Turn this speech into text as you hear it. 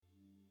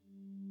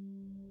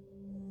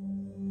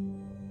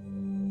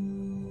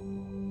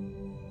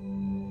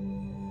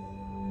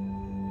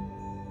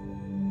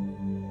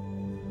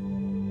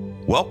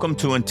Welcome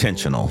to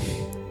Intentional.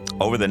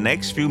 Over the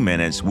next few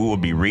minutes, we will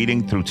be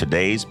reading through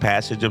today's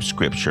passage of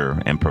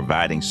Scripture and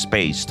providing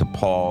space to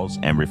pause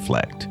and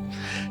reflect.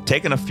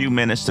 Taking a few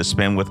minutes to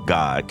spend with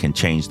God can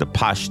change the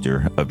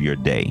posture of your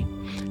day.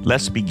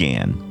 Let's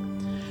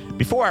begin.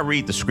 Before I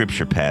read the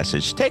Scripture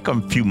passage, take a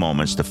few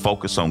moments to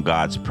focus on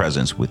God's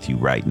presence with you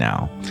right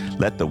now.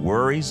 Let the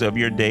worries of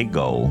your day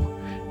go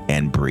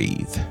and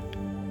breathe.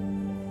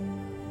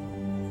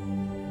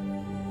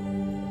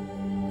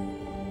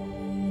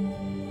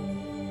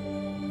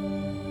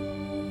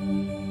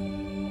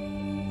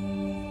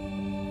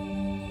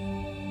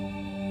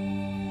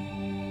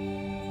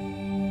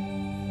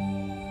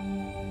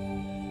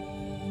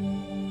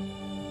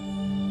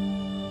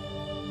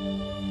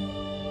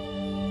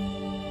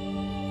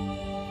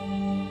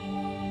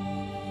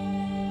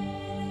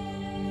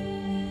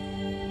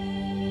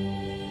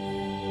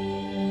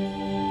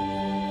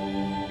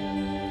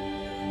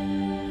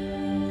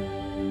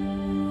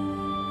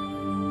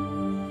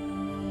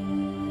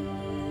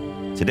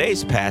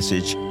 Today's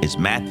passage is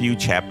Matthew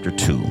chapter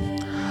 2.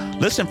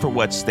 Listen for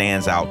what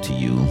stands out to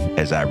you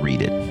as I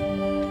read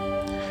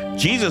it.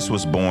 Jesus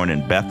was born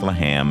in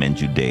Bethlehem in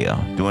Judea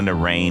during the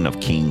reign of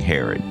King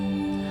Herod.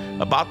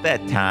 About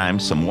that time,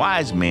 some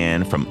wise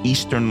men from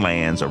eastern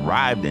lands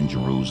arrived in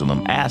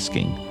Jerusalem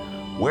asking,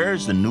 "Where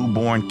is the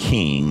newborn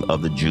King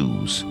of the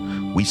Jews?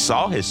 We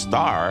saw his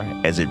star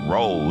as it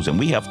rose, and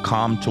we have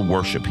come to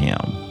worship him."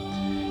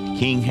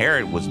 King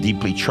Herod was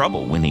deeply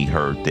troubled when he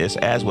heard this,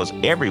 as was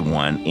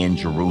everyone in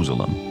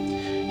Jerusalem.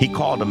 He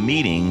called a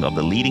meeting of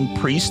the leading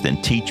priests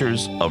and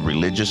teachers of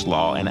religious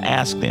law and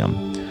asked them,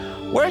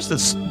 "Where's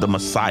the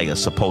Messiah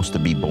supposed to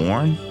be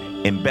born?"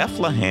 "In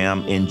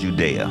Bethlehem in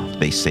Judea,"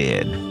 they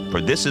said, "for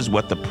this is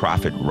what the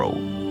prophet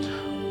wrote.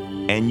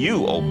 And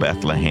you, O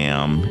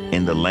Bethlehem,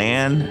 in the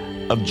land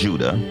of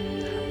Judah,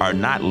 are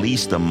not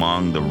least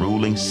among the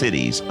ruling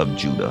cities of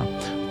Judah,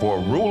 for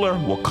a ruler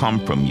will come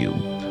from you,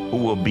 who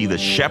will be the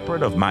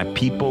shepherd of my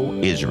people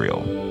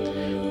Israel."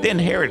 Then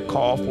Herod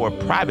called for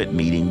a private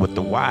meeting with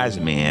the wise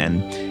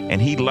men,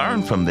 and he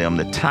learned from them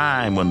the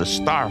time when the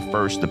star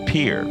first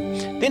appeared.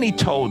 Then he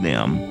told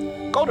them,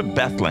 "Go to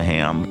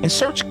Bethlehem and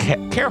search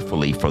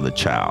carefully for the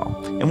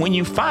child. And when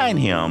you find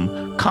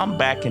him, come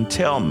back and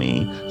tell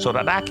me so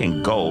that I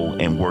can go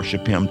and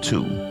worship him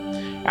too."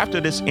 After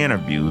this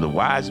interview, the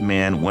wise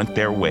men went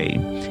their way,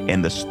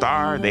 and the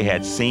star they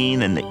had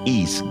seen in the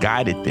east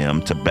guided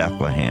them to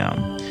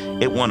Bethlehem.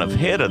 It went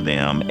ahead of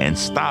them and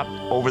stopped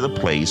over the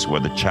place where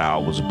the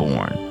child was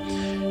born.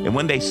 And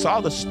when they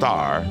saw the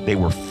star, they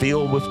were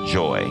filled with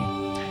joy.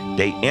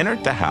 They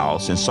entered the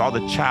house and saw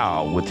the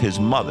child with his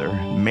mother,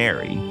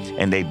 Mary,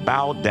 and they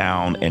bowed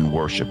down and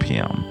worshiped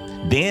him.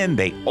 Then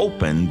they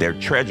opened their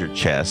treasure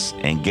chests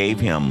and gave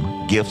him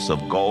gifts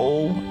of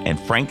gold and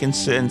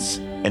frankincense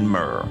and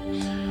myrrh.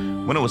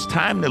 When it was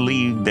time to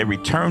leave, they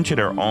returned to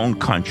their own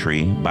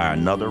country by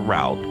another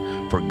route,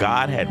 for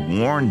God had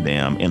warned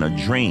them in a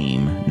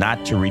dream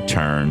not to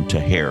return to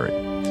Herod.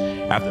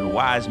 After the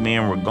wise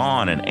men were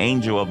gone, an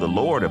angel of the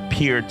Lord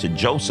appeared to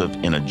Joseph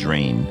in a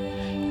dream.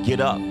 "Get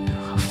up,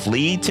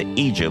 flee to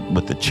Egypt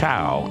with the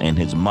child and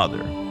his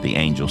mother," the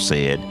angel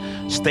said.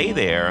 "Stay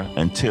there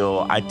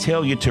until I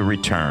tell you to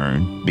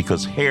return,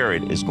 because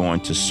Herod is going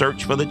to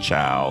search for the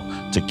child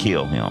to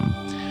kill him."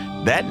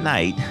 That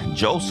night,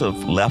 Joseph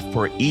left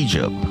for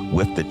Egypt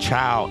with the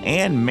child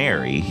and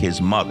Mary, his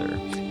mother,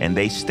 and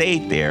they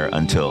stayed there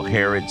until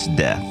Herod's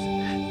death.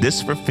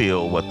 This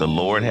fulfilled what the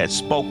Lord had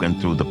spoken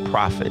through the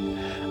prophet,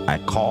 "I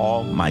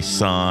call my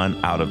son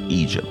out of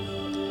Egypt."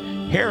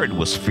 Herod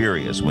was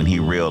furious when he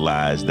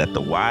realized that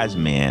the wise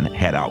men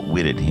had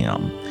outwitted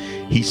him.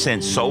 He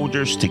sent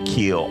soldiers to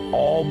kill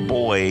all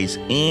boys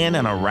in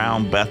and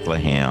around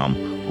Bethlehem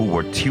who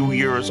were 2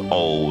 years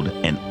old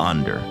and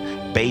under,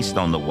 based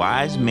on the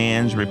wise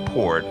men's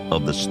report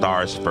of the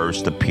star's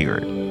first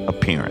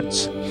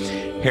appearance.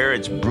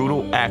 Herod's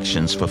brutal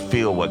actions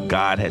fulfilled what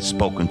God had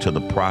spoken to the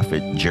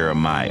prophet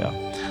Jeremiah.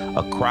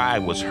 A cry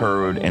was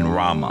heard in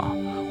Ramah,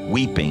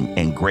 weeping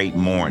and great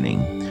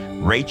mourning.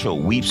 Rachel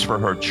weeps for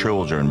her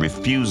children,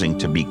 refusing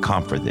to be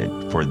comforted,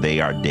 for they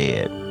are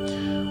dead.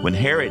 When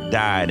Herod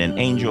died, an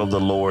angel of the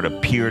Lord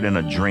appeared in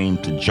a dream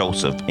to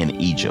Joseph in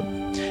Egypt.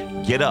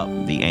 "Get up,"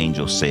 the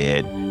angel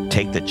said,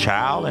 "take the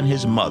child and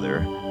his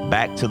mother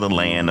back to the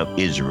land of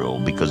Israel,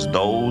 because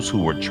those who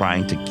were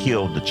trying to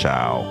kill the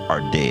child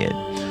are dead."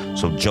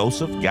 So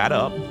Joseph got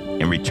up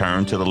and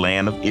returned to the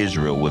land of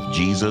Israel with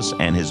Jesus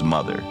and his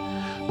mother.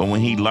 But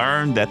when he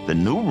learned that the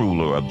new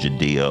ruler of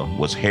Judea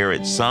was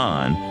Herod's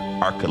son,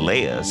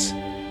 Archelaus,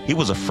 he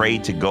was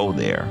afraid to go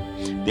there.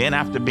 Then,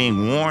 after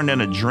being warned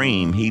in a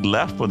dream, he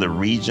left for the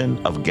region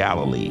of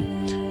Galilee.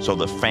 So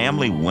the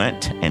family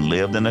went and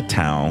lived in a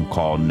town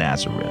called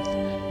Nazareth.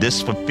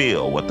 This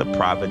fulfilled what the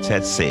prophets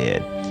had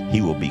said: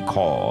 he will be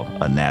called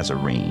a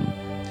Nazarene.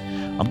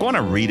 I'm going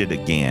to read it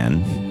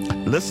again.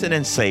 Listen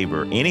and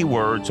savor any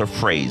words or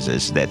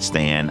phrases that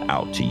stand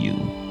out to you.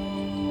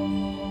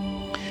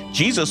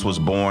 Jesus was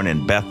born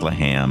in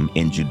Bethlehem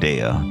in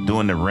Judea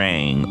during the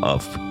reign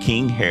of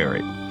King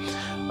Herod.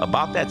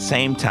 About that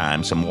same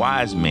time, some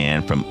wise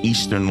men from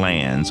eastern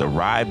lands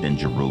arrived in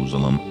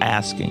Jerusalem,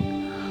 asking,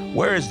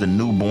 "Where is the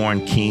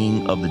newborn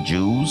King of the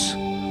Jews?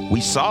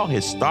 We saw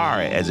his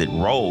star as it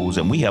rose,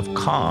 and we have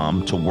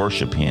come to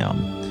worship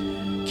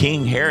him."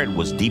 King Herod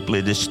was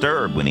deeply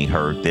disturbed when he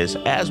heard this,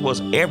 as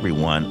was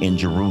everyone in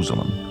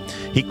Jerusalem.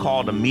 He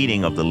called a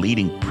meeting of the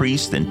leading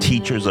priests and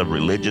teachers of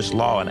religious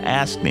law and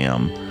asked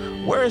them,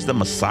 "Where is the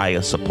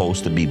Messiah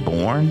supposed to be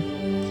born?"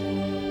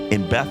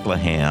 "In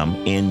Bethlehem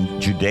in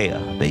Judea,"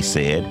 they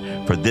said,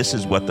 "for this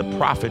is what the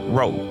prophet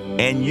wrote.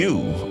 And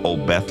you, O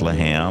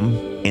Bethlehem,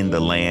 in the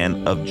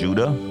land of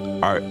Judah,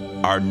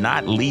 are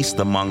not least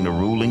among the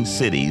ruling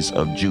cities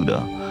of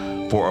Judah.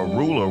 For a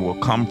ruler will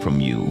come from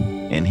you,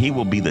 and he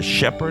will be the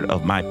shepherd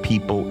of my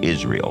people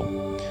Israel."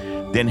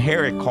 Then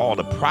Herod called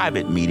a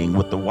private meeting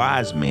with the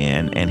wise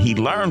men, and he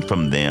learned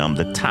from them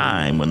the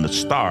time when the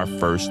star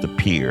first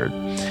appeared.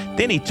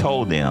 Then he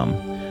told them,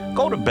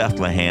 "Go to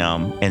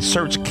Bethlehem and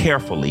search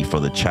carefully for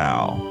the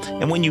child.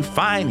 And when you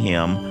find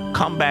him,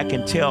 come back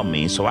and tell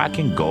me so I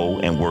can go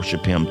and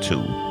worship him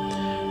too."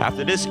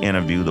 After this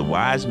interview, the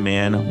wise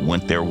men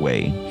went their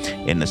way,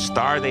 and the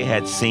star they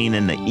had seen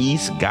in the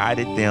east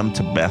guided them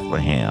to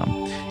Bethlehem.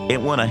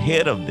 It went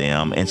ahead of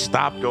them and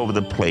stopped over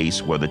the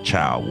place where the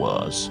child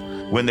was.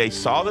 When they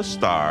saw the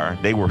star,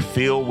 they were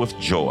filled with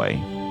joy.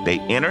 They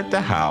entered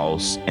the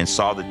house and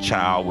saw the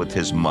child with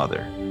his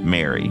mother,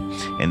 Mary,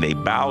 and they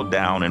bowed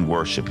down and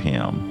worshiped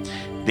him.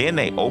 Then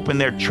they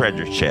opened their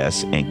treasure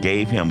chests and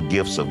gave him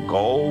gifts of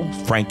gold,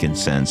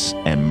 frankincense,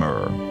 and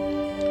myrrh.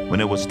 When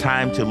it was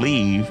time to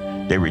leave,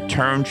 they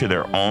returned to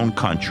their own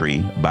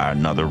country by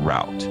another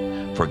route,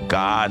 for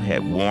God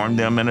had warned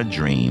them in a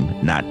dream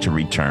not to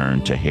return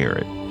to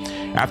Herod.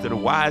 After the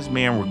wise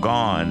men were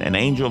gone, an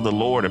angel of the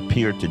Lord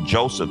appeared to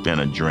Joseph in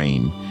a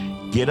dream.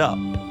 "Get up,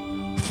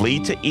 flee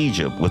to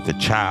Egypt with the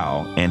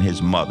child and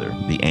his mother,"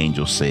 the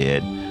angel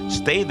said.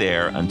 "Stay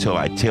there until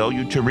I tell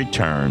you to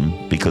return,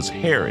 because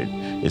Herod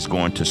is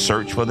going to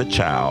search for the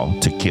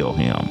child to kill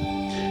him."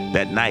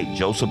 That night,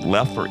 Joseph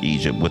left for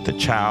Egypt with the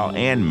child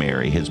and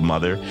Mary, his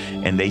mother,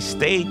 and they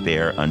stayed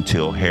there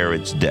until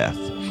Herod's death.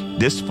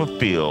 This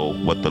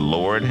fulfilled what the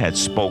Lord had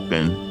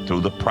spoken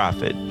through the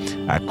prophet,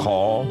 "I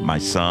call my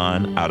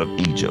son out of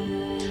Egypt."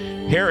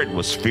 Herod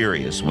was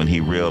furious when he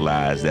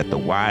realized that the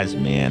wise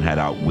men had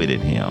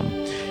outwitted him.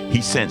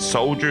 He sent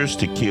soldiers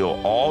to kill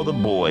all the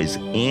boys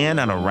in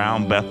and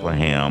around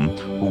Bethlehem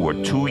who were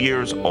 2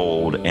 years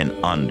old and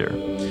under,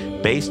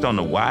 based on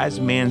the wise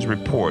men's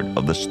report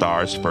of the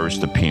star's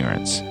first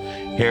appearance.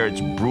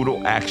 Herod's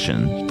brutal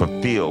action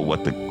fulfilled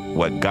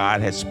what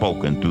God had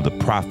spoken through the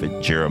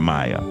prophet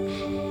Jeremiah.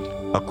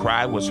 A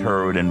cry was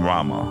heard in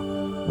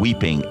Ramah,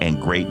 weeping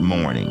and great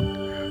mourning.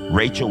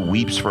 Rachel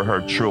weeps for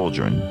her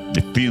children,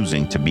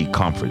 refusing to be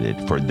comforted,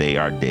 for they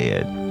are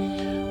dead.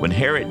 When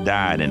Herod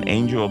died, an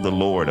angel of the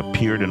Lord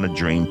appeared in a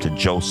dream to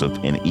Joseph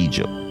in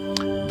Egypt.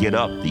 "Get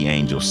up," the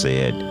angel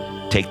said.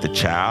 "Take the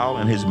child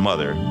and his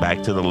mother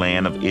back to the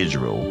land of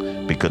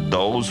Israel, because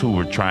those who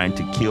were trying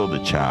to kill the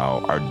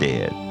child are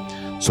dead."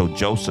 So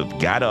Joseph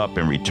got up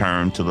and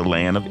returned to the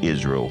land of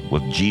Israel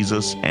with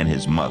Jesus and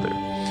his mother.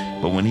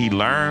 But when he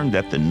learned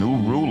that the new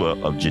ruler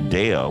of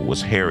Judea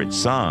was Herod's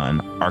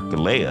son,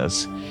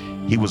 Archelaus,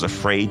 he was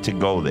afraid to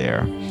go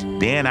there.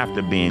 Then,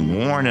 after being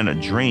warned in a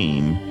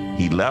dream,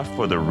 he left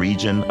for the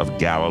region of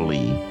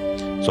Galilee.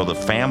 So the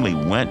family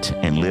went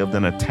and lived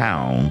in a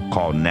town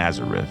called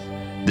Nazareth.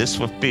 This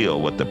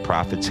fulfilled what the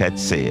prophets had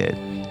said: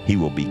 "He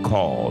will be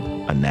called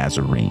a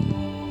Nazarene."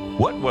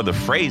 What were the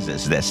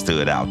phrases that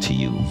stood out to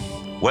you?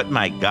 What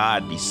might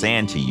God be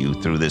saying to you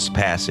through this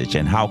passage,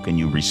 and how can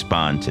you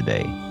respond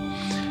today?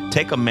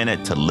 Take a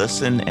minute to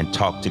listen and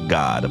talk to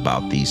God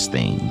about these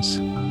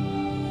things.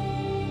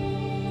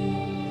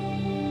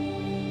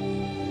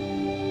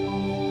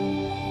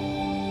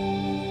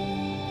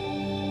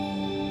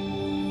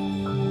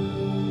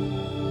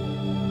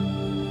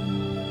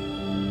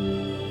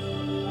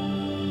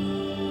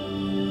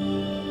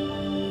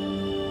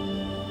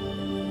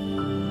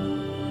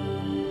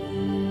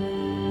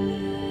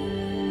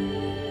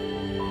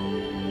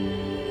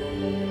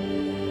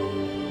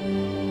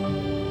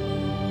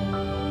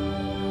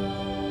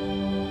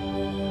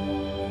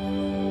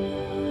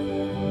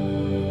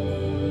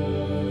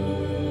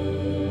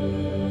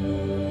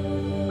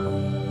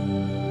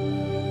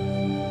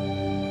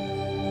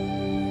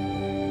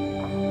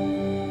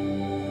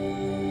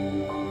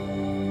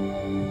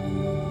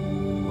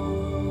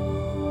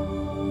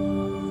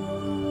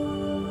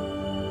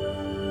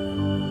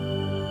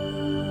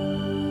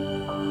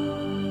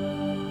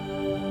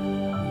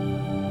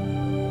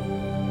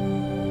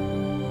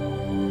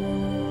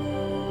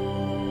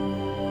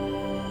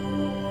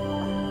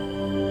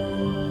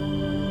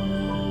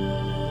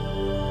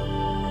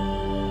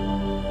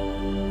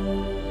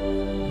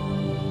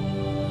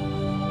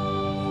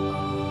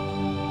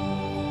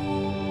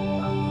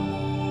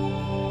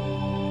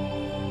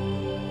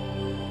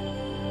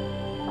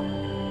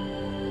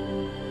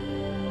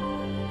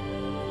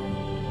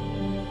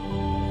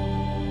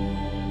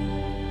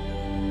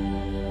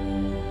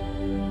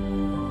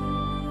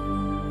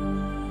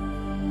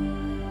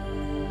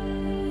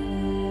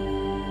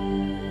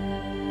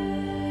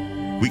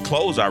 We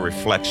close our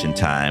reflection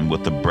time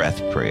with the breath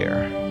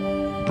prayer.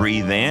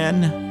 Breathe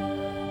in,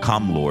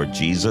 come Lord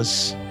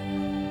Jesus.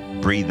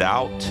 Breathe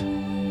out,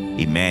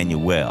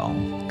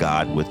 Emmanuel,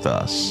 God with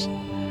us.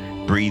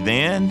 Breathe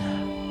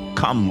in,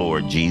 come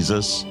Lord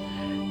Jesus.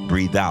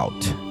 Breathe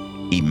out,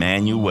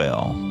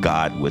 Emmanuel,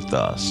 God with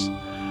us.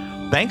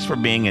 Thanks for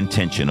being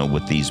intentional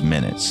with these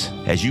minutes.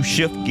 As you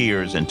shift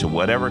gears into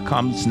whatever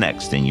comes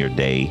next in your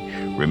day,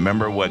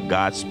 remember what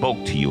God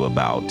spoke to you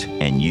about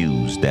and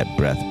use that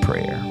breath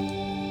prayer.